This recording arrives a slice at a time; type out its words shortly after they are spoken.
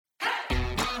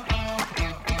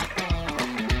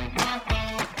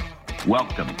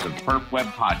Welcome to the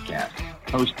PerfWeb podcast,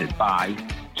 hosted by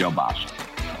Joe Basha.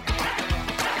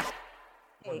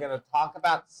 We're going to talk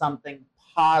about something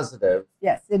positive.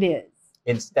 Yes, it is.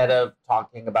 Instead of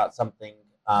talking about something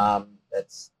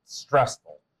that's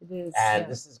stressful. It is. And yes.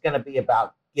 This is going to be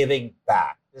about giving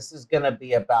back. This is going to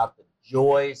be about the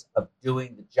joys of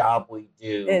doing the job we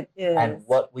do. It is. And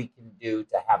what we can do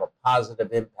to have a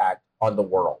positive impact on the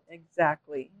world.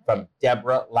 Exactly. From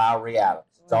Deborah Lowry Adams.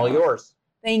 It's all yours.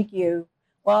 Thank you.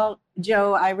 Well,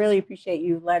 Joe, I really appreciate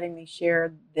you letting me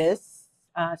share this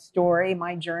story,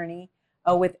 my journey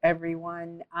with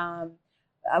everyone. And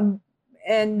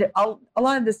a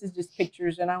lot of this is just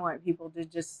pictures, and I want people to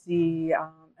just see,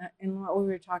 and what we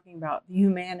were talking about, the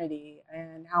humanity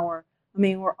and how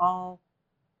we're all,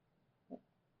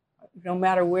 no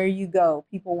matter where you go,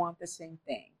 people want the same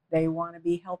thing. They want to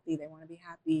be healthy. They want to be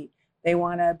happy. They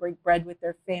want to break bread with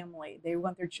their family. They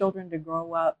want their children to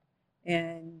grow up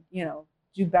and,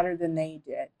 do better than they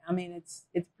did. I mean, it's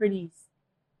pretty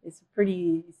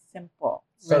simple.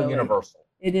 So really. universal.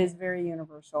 It is very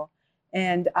universal.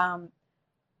 And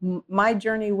my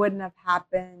journey wouldn't have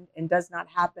happened and does not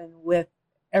happen with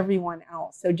everyone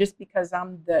else. So just because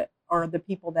I'm the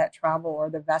people that travel or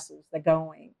the vessels that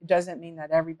going, it doesn't mean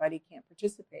that everybody can't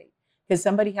participate, because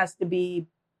somebody has to be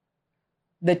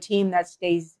the team that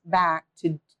stays back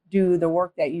to do the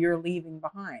work that you're leaving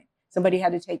behind. Somebody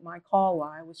had to take my call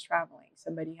while I was traveling.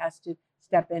 Somebody has to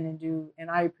step in and do,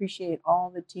 and I appreciate all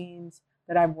the teams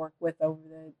that I've worked with over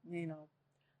the,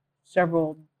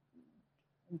 several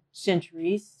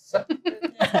centuries.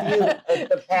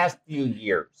 The past few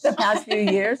years. The past few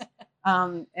years.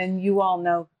 And you all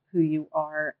know who you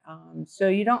are. So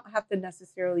you don't have to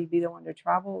necessarily be the one to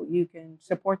travel. You can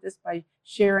support this by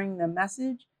sharing the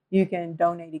message. You can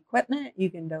donate equipment. You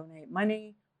can donate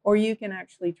money. Or you can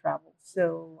actually travel.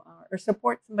 So, or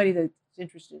support somebody that's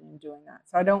interested in doing that.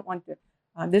 So I don't want to,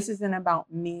 this isn't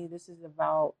about me. This is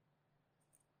about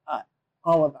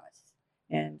all of us.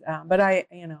 And, but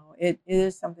it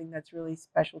is something that's really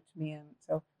special to me. And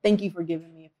so thank you for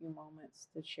giving me a few moments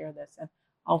to share this. And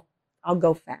I'll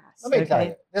go fast. Let me tell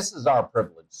you, this is our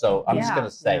privilege. So I'm just going to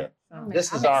say it.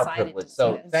 This is our privilege.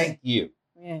 So thank you.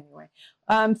 Anyway,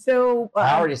 I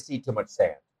already see too much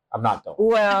sand. I'm not going.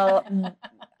 Well,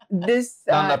 this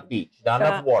not enough beach, not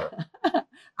enough water.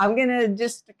 I'm gonna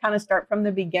just kind of start from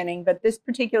the beginning, but this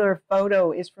particular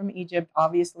photo is from Egypt,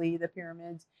 obviously the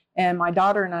pyramids, and my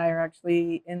daughter and I are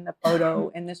actually in the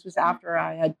photo, and this was after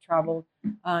I had traveled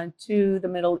to the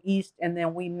Middle East, and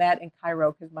then we met in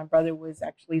Cairo because my brother was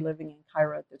actually living in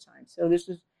Cairo at the time. So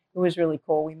it was really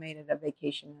cool. We made it a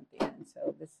vacation at the end.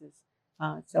 So this is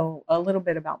so a little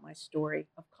bit about my story.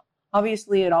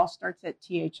 Obviously, it all starts at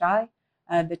THI.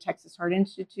 The Texas Heart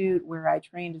Institute, where I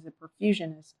trained as a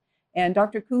perfusionist. And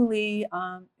Dr. Cooley,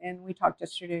 and we talked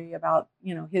yesterday about,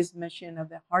 his mission of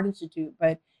the Heart Institute,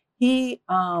 but he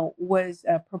was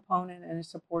a proponent and a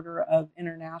supporter of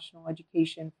international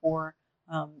education for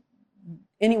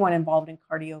anyone involved in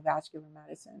cardiovascular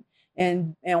medicine.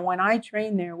 And when I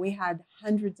trained there, we had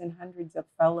hundreds and hundreds of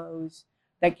fellows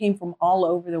that came from all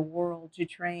over the world to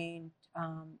train,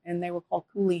 and they were called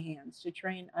Cooley hands, to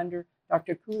train under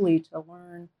Dr. Cooley to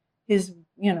learn his,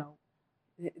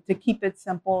 to keep it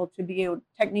simple, to be able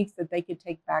techniques that they could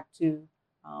take back to,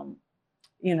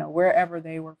 wherever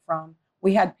they were from.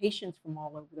 We had patients from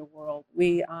all over the world.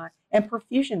 And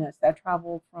perfusionists that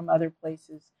traveled from other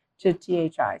places to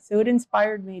THI. So it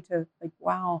inspired me to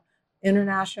wow,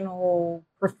 international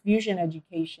perfusion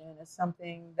education is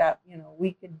something that,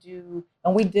 we could do.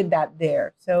 And we did that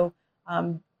there. So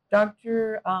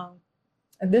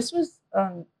this was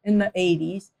in the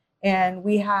 80s, and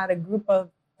we had a group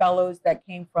of fellows that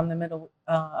came from the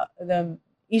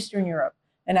Eastern Europe.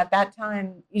 And at that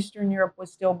time, Eastern Europe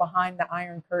was still behind the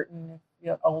Iron Curtain.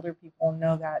 If older people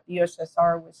know that, the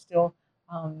USSR was still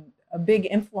a big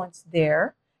influence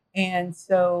there. And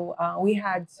so we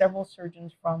had several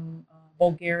surgeons from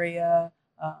Bulgaria,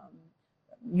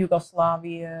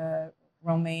 Yugoslavia,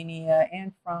 Romania,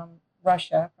 and from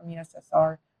Russia, from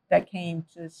USSR, that came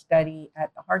to study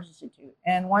at the Heart Institute.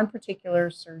 And one particular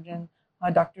surgeon,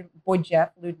 Dr.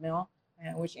 Boydjev Ludmil,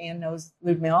 which Anne knows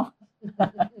Ludmil,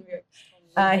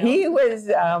 he was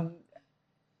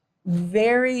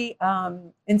very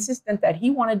insistent that he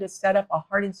wanted to set up a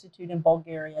Heart Institute in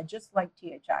Bulgaria, just like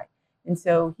THI. And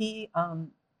so he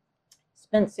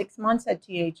spent 6 months at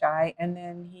THI, and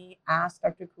then he asked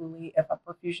Dr. Cooley if a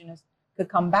perfusionist could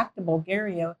come back to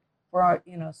Bulgaria for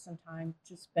some time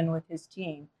to spend with his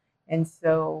team. And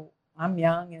so I'm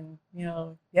young, and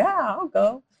yeah, I'll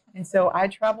go. And so I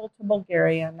traveled to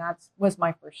Bulgaria, and that was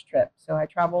my first trip. So I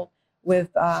traveled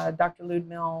with Dr.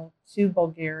 Ludmil to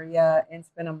Bulgaria and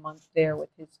spent a month there with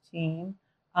his team.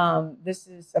 This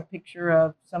is a picture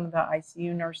of some of the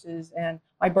ICU nurses and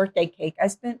my birthday cake. I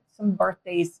spent some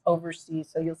birthdays overseas,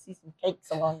 so you'll see some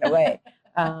cakes along the way.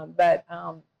 But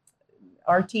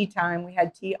our tea time, we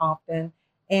had tea often.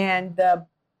 And the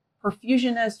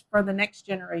perfusionist for the next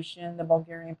generation, the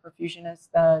Bulgarian perfusionist,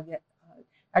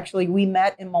 actually, we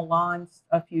met in Milan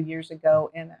a few years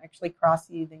ago, and actually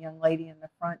Krasi, the young lady in the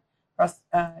front,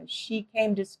 she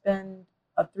came to spend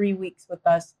 3 weeks with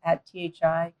us at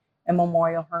THI and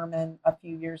Memorial Hermann a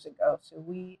few years ago. So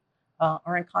we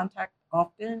are in contact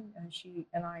often, and she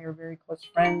and I are very close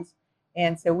friends.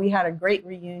 And so we had a great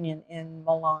reunion in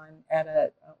Milan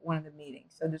at one of the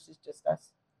meetings. So this is just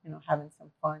us, having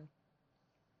some fun.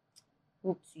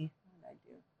 Oopsie, what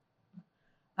did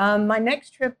I do? My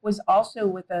next trip was also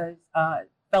with a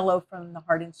fellow from the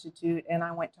Heart Institute, and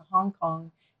I went to Hong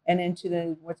Kong and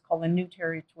into what's called the New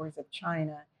Territories of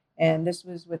China. And this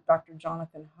was with Dr.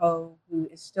 Jonathan Ho, who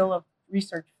is still a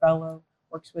research fellow,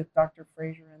 works with Dr.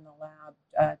 Fraser in the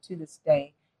lab to this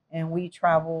day. And we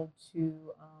traveled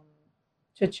to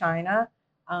China.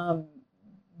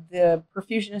 The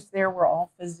perfusionists there were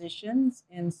all physicians,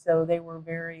 and so they were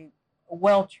very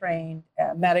well trained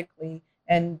medically.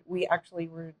 And we actually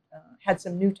had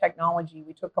some new technology.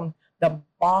 We took them the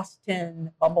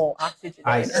Boston bubble oxygenator.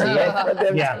 I see it. For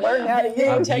them to learn how to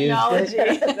use technology.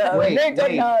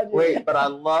 Wait, but I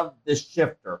love the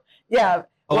shifter. Yeah.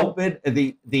 Open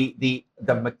the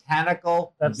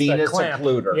mechanical Venus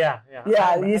occluder. Yeah,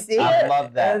 you see I it?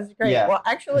 love that. That's great. Yeah. Well,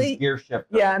 actually, gear shifter.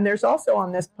 yeah, and there's also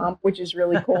on this pump, which is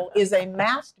really cool, is a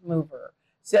mast mover.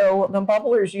 So the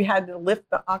bubblers, you had to lift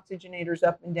the oxygenators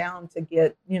up and down to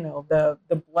get, the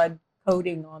blood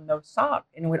coating on the sock,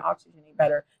 and it would oxygenate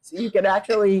better. So you could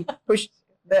actually push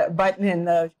the button and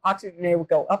the oxygenator would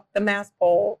go up the mast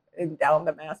pole and down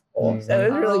the mast pole. Mm-hmm. So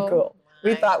it was really cool.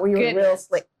 We thought we were real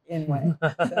slick anyway.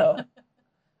 So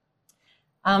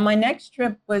my next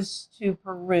trip was to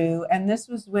Peru, and this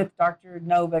was with Dr.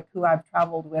 Novak, who I've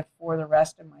traveled with for the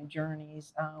rest of my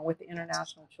journeys with the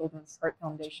International Children's Heart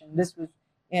Foundation. This was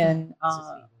in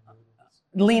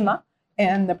Lima,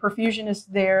 and the perfusionist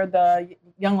there, the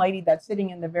young lady that's sitting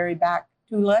in the very back,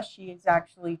 Tula, she has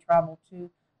actually traveled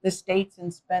to the States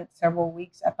and spent several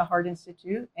weeks at the Heart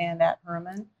Institute and at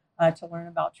Hermann to learn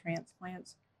about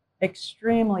transplants.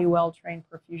 Extremely well-trained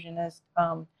perfusionist.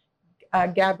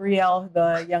 Gabrielle,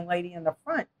 the young lady in the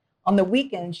front, on the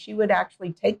weekends, she would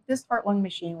actually take this heart-lung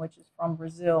machine, which is from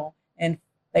Brazil, and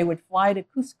they would fly to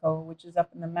Cusco, which is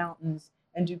up in the mountains,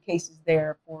 and do cases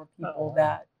there for people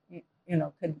that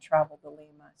couldn't travel to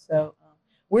Lima. So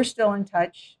we're still in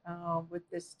touch with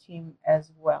this team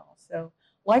as well. So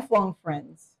lifelong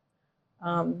friends.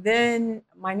 Then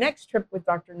my next trip with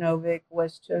Dr. Novak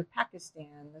was to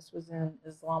Pakistan. This was in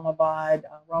Islamabad,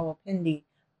 Rawalpindi.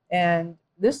 And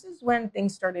this is when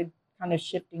things started kind of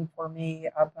shifting for me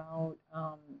about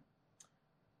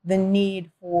the need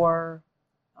for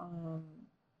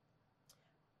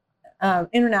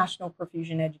international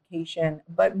perfusion education,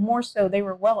 but more so they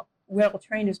were well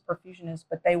trained as perfusionists,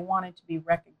 but they wanted to be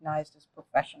recognized as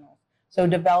professionals. So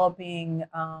developing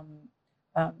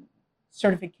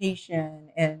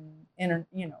certification and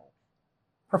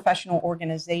professional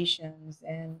organizations,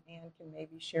 and can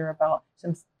maybe share about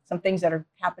some things that are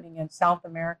happening in South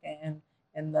America and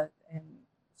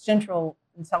Central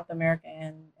and South America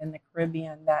and the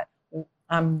Caribbean that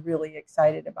I'm really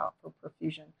excited about for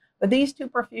perfusion. But these two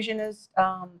perfusionists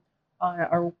are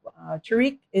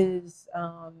Tariq is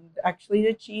actually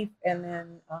the chief, and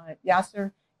then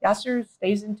Yasser. Yasser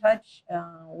stays in touch.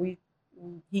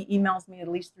 He emails me at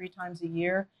least 3 times a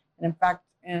year. And in fact,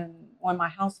 when my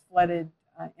house flooded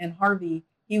in Harvey,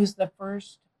 he was the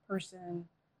first person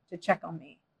to check on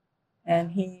me.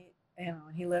 And he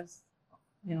lives,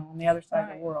 on the other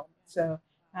side of the world. So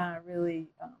really,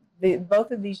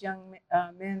 both of these young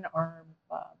men are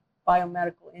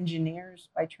biomedical engineers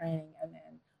by training, and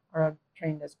then are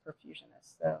trained as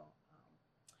perfusionists. So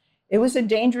it was a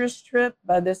dangerous trip,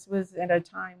 but this was at a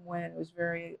time when it was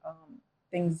very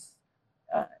things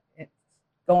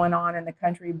going on in the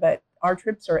country. But our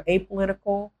trips are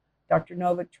apolitical. Dr.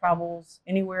 Novak travels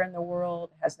anywhere in the world.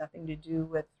 It has nothing to do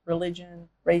with religion,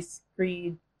 race,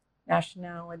 creed,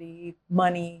 nationality,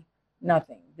 money,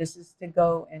 nothing. This is to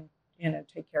go and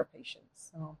take care of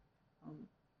patients. So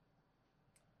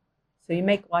you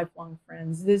make lifelong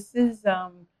friends. This is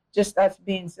just us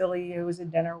being silly. It was a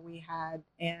dinner we had,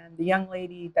 and the young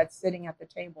lady that's sitting at the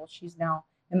table, she's now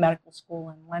in medical school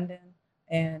in London,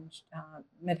 and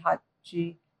Midhat,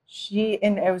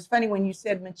 and it was funny when you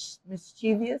said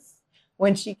mischievous.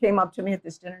 when she came up to me at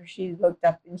this dinner, she looked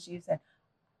up and she said,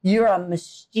 "You're a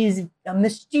mischievous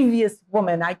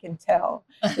woman, I can tell.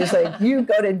 It's like, you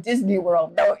go to Disney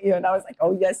World, don't you?" And I was like,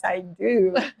 "Oh, yes, I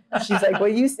do." She's like, "Well,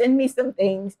 you send me some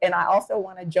things, and I also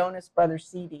want a Jonas Brothers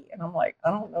CD." And I'm like, "I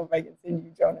don't know if I can send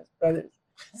you Jonas Brothers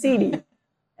CD."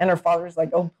 And her father's like,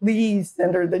 "Oh, please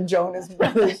send her the Jonas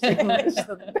Brothers CD."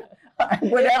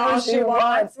 Whatever she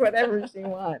wants, whatever she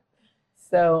wants.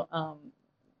 So,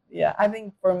 yeah, I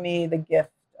think for me, the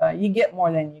gift, you get more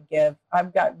than you give.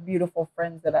 I've got beautiful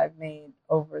friends that I've made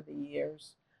over the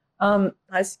years.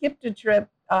 I skipped a trip.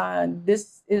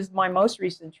 This is my most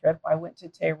recent trip. I went to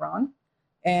Tehran,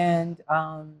 and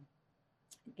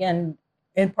again,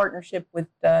 in partnership with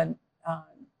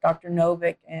Dr.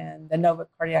 Novik and the Novik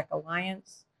Cardiac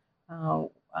Alliance.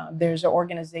 There's an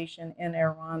organization in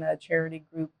Iran, a charity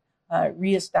group,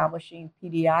 reestablishing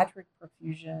pediatric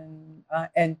perfusion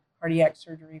and cardiac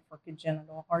surgery for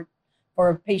congenital heart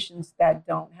for patients that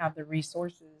don't have the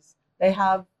resources. They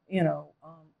have,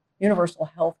 universal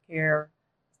health care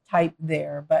type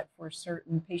there, but for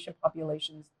certain patient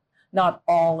populations, not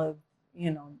all of,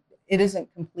 it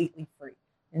isn't completely free.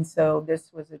 And so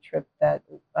this was a trip that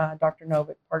Dr.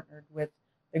 Novik partnered with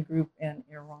the group in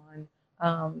Iran.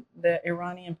 The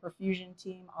Iranian perfusion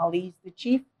team, Ali's the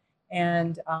chief,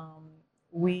 and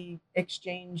we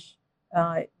exchange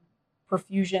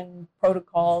perfusion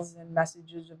protocols and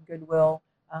messages of goodwill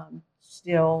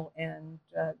still, and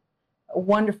a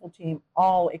wonderful team,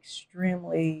 all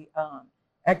extremely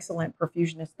excellent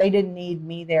perfusionists. They didn't need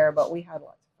me there, but we had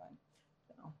lots of fun.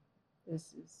 So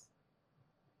this is,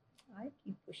 I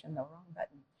keep pushing the wrong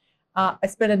button. I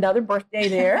spent another birthday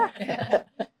there.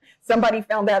 Somebody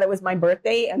found out it was my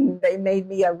birthday, and they made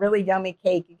me a really yummy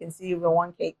cake. You can see the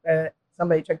one cake that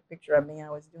somebody took a picture of me. I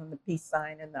was doing the peace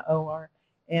sign in the OR.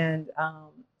 And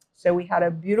so we had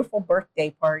a beautiful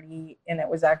birthday party, and it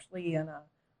was actually in a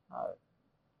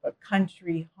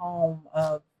country home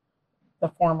of the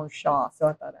former Shah. So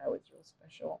I thought that was real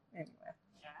special. Anyway,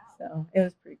 so it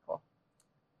was pretty cool.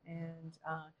 And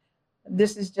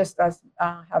this is just us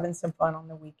having some fun on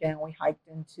the weekend. We hiked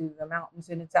into the mountains,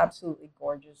 and it's absolutely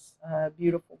gorgeous.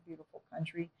 Beautiful, beautiful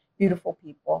country, beautiful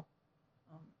people.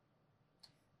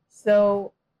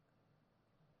 So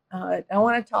I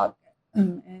want to talk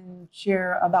and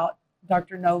share about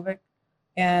Dr. Novik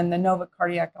and the Novik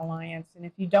Cardiac Alliance. And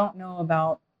if you don't know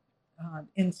about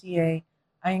NCA,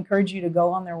 I encourage you to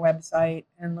go on their website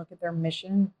and look at their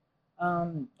mission.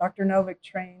 Dr. Novik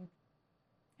trained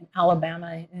in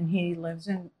Alabama, and he lives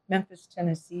in Memphis,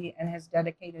 Tennessee, and has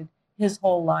dedicated his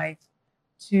whole life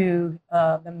to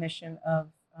the mission of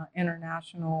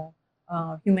international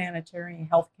humanitarian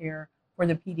healthcare for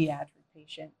the pediatric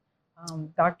patient.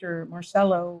 Dr.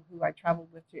 Marcello, who I traveled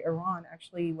with to Iran,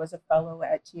 actually was a fellow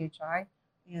at THI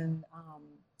and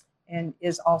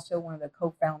is also one of the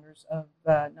co-founders of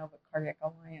the Novik Cardiac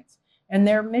Alliance. And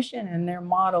their mission and their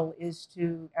model is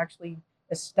to actually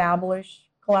establish,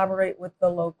 collaborate with the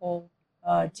local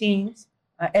teams,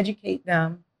 educate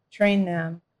them, train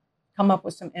them, come up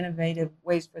with some innovative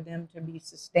ways for them to be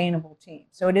sustainable teams.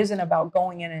 So it isn't about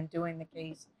going in and doing the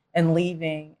case and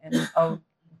leaving and, oh,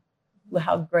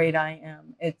 how great I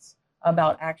am. It's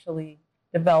about actually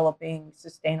developing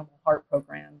sustainable heart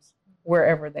programs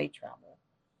wherever they travel.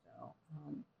 So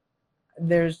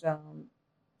there's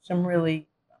some really,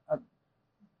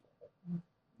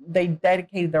 they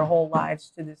dedicated their whole lives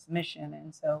to this mission.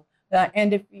 And so,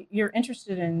 and if you're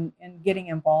interested in getting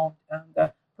involved,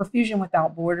 the Perfusion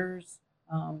Without Borders,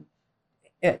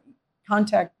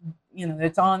 contact,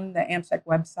 it's on the AMSEC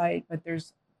website, but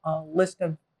there's a list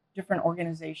of different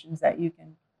organizations that you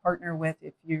can partner with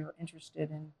if you're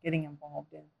interested in getting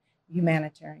involved in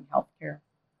humanitarian healthcare.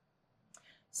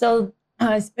 So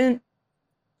I spent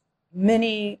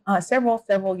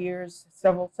several years,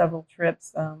 several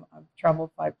trips. I've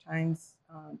traveled 5 times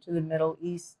to the Middle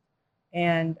East,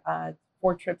 and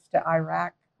 4 trips to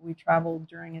Iraq. We traveled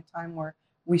during a time where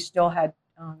we still had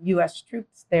U.S.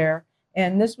 troops there,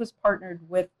 and this was partnered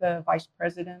with the Vice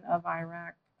President of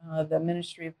Iraq, the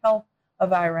Ministry of Health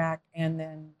of Iraq, and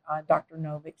then Dr.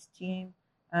 Novik's team.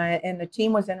 And the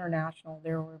team was international.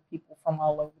 There were people from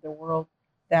all over the world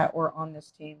that were on this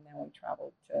team. Then we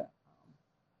traveled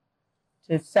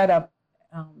to set up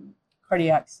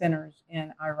cardiac centers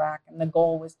in Iraq, and the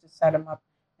goal was to set them up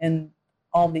in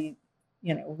all the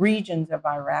regions of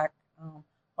Iraq.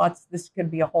 This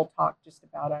could be a whole talk just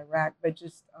about Iraq, but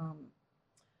just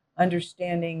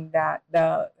understanding that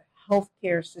the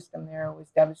healthcare system there was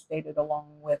devastated,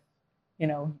 along with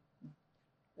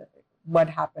what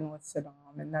happened with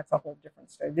Saddam, and that's a whole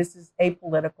different story. This is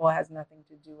apolitical, has nothing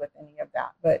to do with any of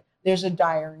that, but there's a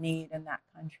dire need in that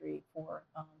country for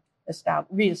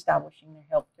reestablishing their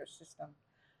healthcare system.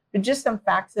 But just some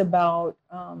facts about,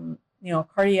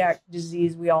 cardiac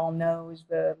disease, we all know, is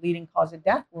the leading cause of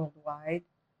death worldwide,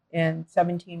 and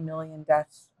 17 million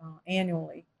deaths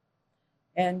annually.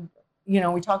 And,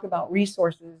 we talk about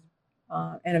resources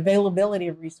and availability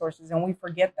of resources, and we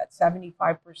forget that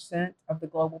 75% of the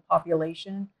global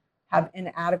population have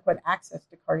inadequate access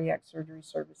to cardiac surgery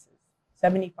services,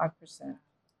 75%.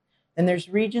 And there's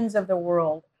regions of the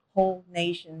world, whole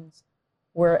nations,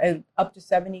 where up to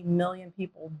 70 million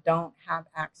people don't have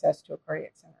access to a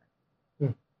cardiac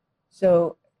center.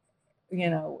 So,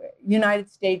 United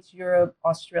States, Europe,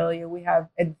 Australia, we have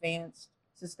advanced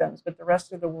systems, but the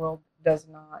rest of the world does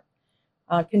not.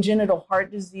 Congenital heart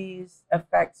disease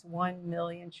affects 1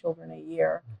 million children a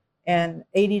year, and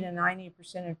 80 to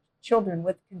 90% of children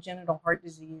with congenital heart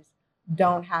disease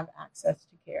don't have access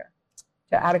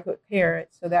to adequate care.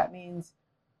 So that means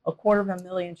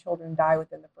 250,000 children die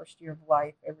within the first year of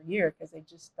life every year because they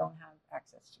just don't have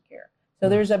access to care. So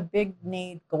there's a big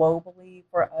need globally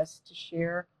for us to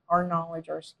share our knowledge,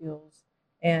 our skills,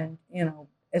 and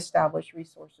establish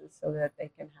resources so that they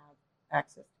can have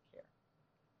access to care.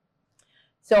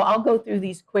 So I'll go through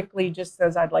these quickly, just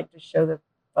as I'd like to show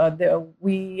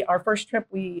our first trip,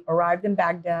 we arrived in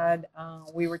Baghdad.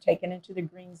 We were taken into the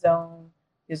green zone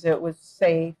because it was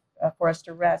safe for us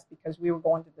to rest, because we were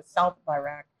going to the south of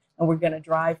Iraq, and we're going to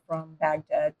drive from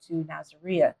Baghdad to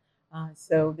Nasiriyah.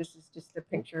 So this is just a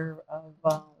picture of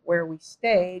where we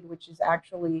stayed, which is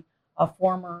actually a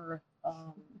former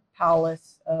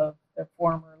palace of the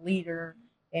former leader,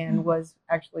 and was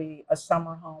actually a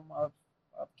summer home of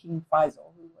King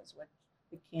Faisal, who was with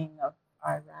the king of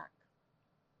Iraq.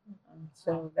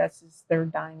 So this is their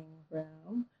dining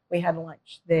room. We had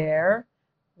lunch there.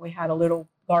 We had a little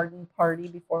garden party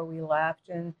before we left,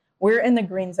 and we're in the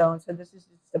green zone. So this is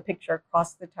just a picture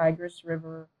across the Tigris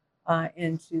River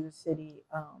into the city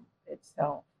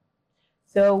itself.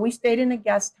 So we stayed in a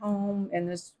guest home, and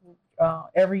this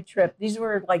every trip, these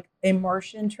were like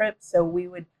immersion trips. So we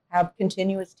would have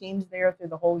continuous teams there through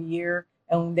the whole year,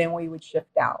 and then we would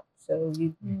shift out. So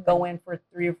you go in for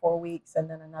 3 or 4 weeks, and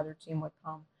then another team would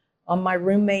come. My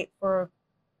roommate for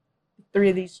 3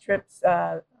 of these trips,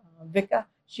 Vika,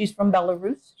 she's from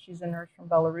Belarus. She's a nurse from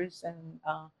Belarus, and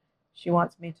she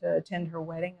wants me to attend her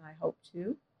wedding. I hope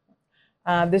to.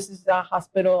 This is the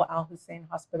hospital, Al Hussein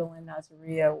Hospital in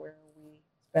Nasiriyah, where we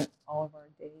spent all of our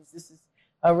days. This is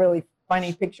a really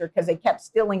funny picture because they kept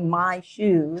stealing my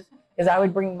shoes, because I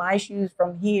would bring my shoes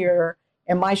from here,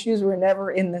 and my shoes were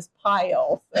never in this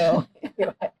pile. So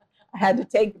I had to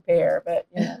take a pair, but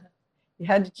you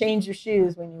had to change your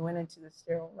shoes when you went into the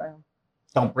sterile room.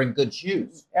 Don't bring good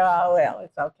shoes. Oh, well,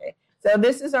 it's okay. So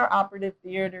this is our operative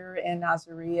theater in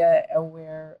Nasiriyah,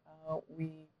 where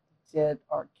we did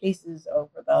our cases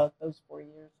over those 4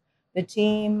 years. The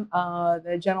team,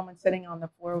 the gentleman sitting on the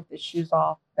floor with his shoes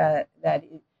off,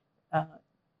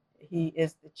 he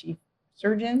is the chief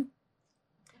surgeon,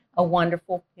 a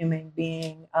wonderful human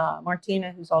being.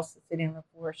 Martina, who's also sitting on the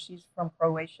floor, she's from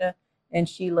Croatia, and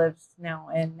she lives now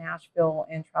in Nashville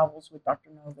and travels with Dr.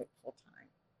 Novick full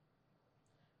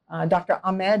time. Dr.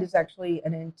 Ahmed is actually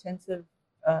an intensive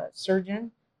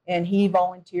surgeon, and he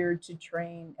volunteered to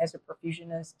train as a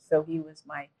perfusionist. So he was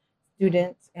my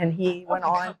student, and he went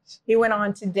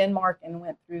on to Denmark and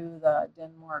went through the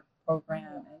Denmark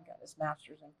program and got his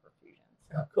master's in perfusion.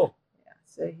 So, cool. Yeah,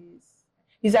 so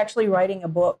he's actually writing a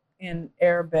book in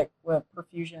Arabic, with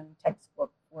perfusion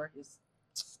textbook for his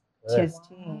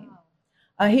team.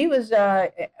 He was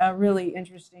a really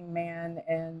interesting man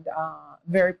and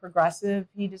very progressive.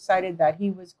 He decided that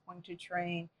he was going to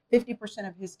train 50%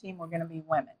 of his team were going to be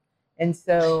women. And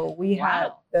so we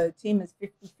had, the team is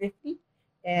 50-50.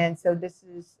 And so this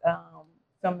is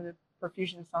some of the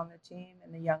perfusionists on the team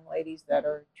and the young ladies that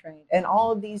are trained. And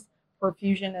all of these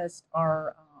perfusionists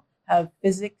have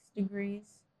physics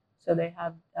degrees. So they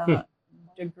have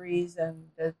degrees, and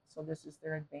so this is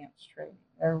their advanced training.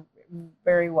 They're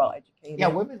very well educated. Yeah,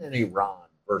 women in Iran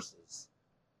versus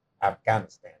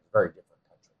Afghanistan is a very different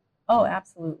country. Oh,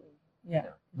 absolutely. Yeah.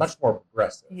 Much more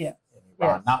progressive in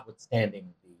Iran,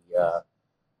 notwithstanding the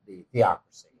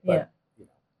theocracy. But,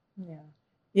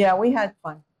 Yeah, we had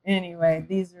fun. Anyway,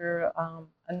 these are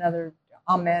another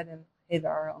Ahmed and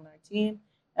Haydar on our team.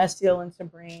 Estil and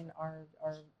Sabrine are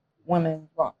women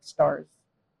rock stars.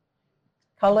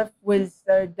 Khalif was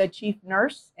the chief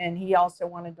nurse, and he also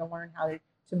wanted to learn how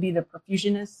to be the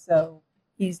perfusionist. So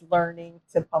he's learning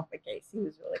to pump a case. He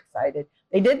was really excited.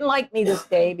 They didn't like me this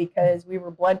day because we were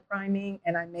blood priming,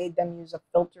 and I made them use a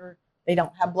filter. They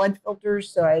don't have blood filters,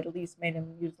 so I at least made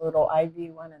them use a little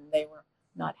IV one, and they were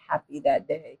not happy that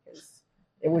day because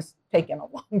it was taking a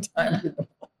long time to get the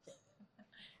blood.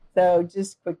 So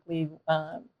just quickly,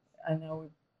 I know we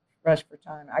rushed for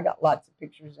time. I got lots of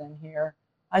pictures in here.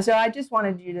 So I just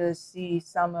wanted you to see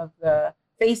some of the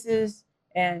faces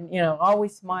and,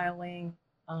 always smiling.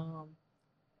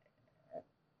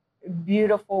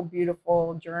 Beautiful,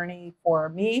 beautiful journey for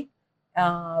me.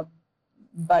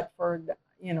 But for,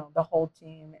 the whole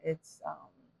team, it's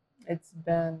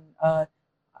been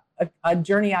a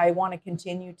journey I want to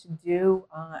continue to do.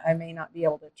 I may not be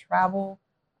able to travel,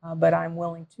 but I'm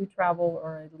willing to travel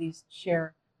or at least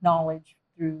share knowledge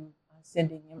through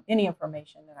sending any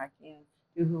information that I can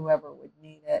to whoever would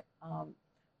need it.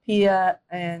 Pia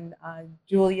and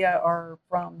Julia are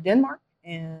from Denmark,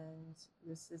 and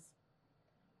this is,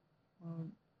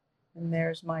 and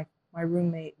there's my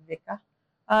roommate Vika.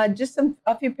 Just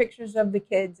a few pictures of the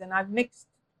kids, and I've mixed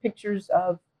pictures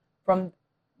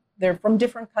they're from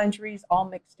different countries, all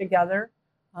mixed together,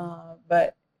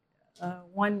 but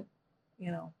one,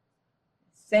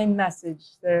 same message.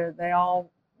 They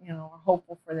all, are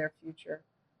hopeful for their future.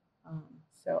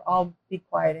 So I'll be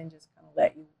quiet and just kind of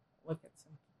let you look at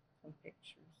some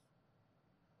pictures.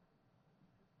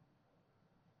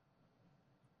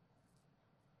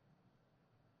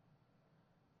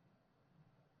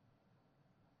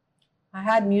 I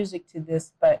had music to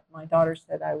this, but my daughter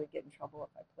said I would get in trouble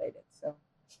if I played it. So.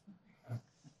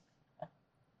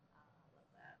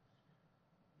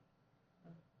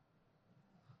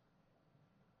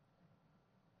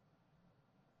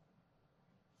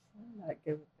 I'm not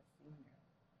good with the finger.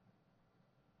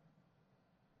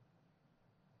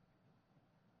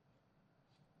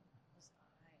 Those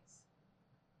eyes.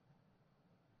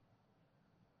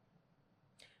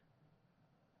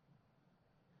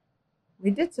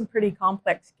 We did some pretty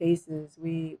complex cases.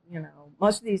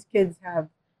 Most of these kids have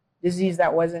disease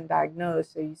that wasn't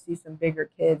diagnosed, so you see some bigger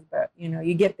kids, but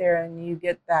you get there and you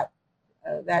get that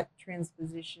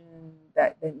transposition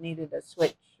that needed a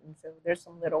switch, and so there's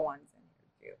some little ones in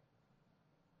here too.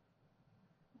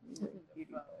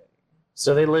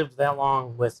 So they lived that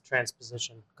long with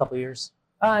transposition, a couple years?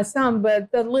 Some,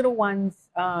 but the little ones,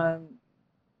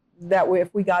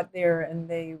 if we got there and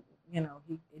they, he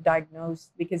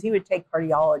diagnosed, because he would take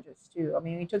cardiologists too. I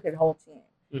mean, we took the whole team.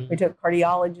 Mm-hmm. We took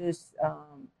cardiologists,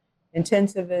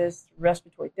 intensivists,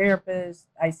 respiratory therapists,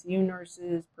 ICU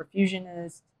nurses,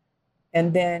 perfusionists,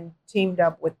 and then teamed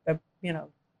up with the,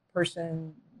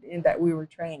 person that we were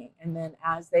training. And then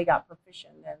as they got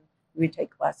proficient, then we would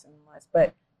take less and less.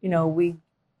 But,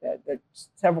 the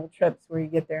several trips where you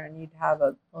get there and you'd have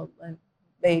a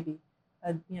baby,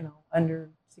 under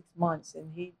 6 months,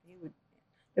 and he would,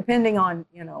 depending on,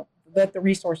 that the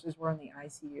resources were in the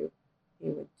ICU, he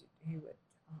would.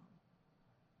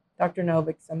 Dr.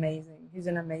 Novik's amazing. He's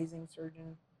an amazing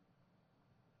surgeon.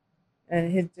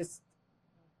 And he's just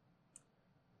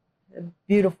a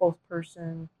beautiful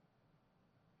person.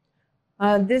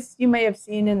 This you may have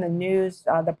seen in the news,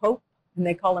 the Pope, and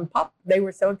they call him Pop. They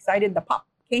were so excited the Pop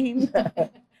came.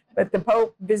 But the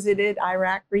Pope visited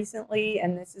Iraq recently,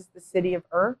 and this is the city of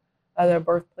the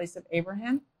birthplace of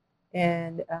Abraham,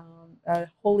 and a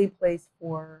holy place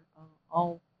for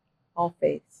all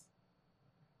faiths.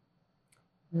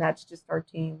 And that's just our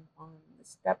team on the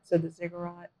steps of the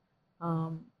ziggurat.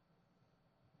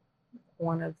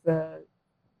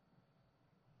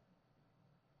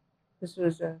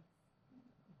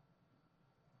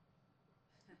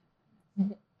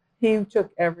 He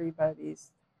took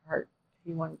everybody's heart.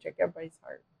 He wanted to check everybody's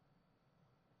heart.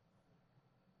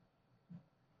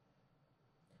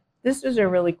 This is a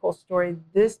really cool story.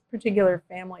 This particular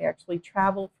family actually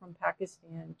traveled from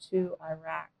Pakistan to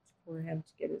Iraq for him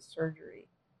to get his surgery.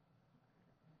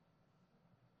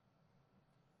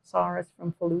 Saw us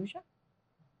from Fallujah.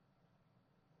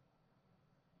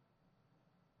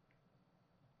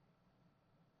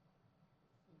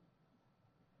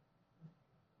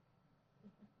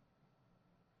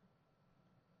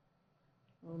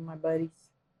 My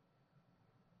buddies.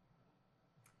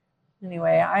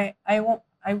 Anyway, I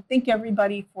thank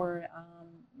everybody for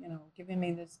giving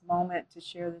me this moment to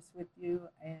share this with you,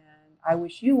 and I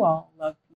wish you all loved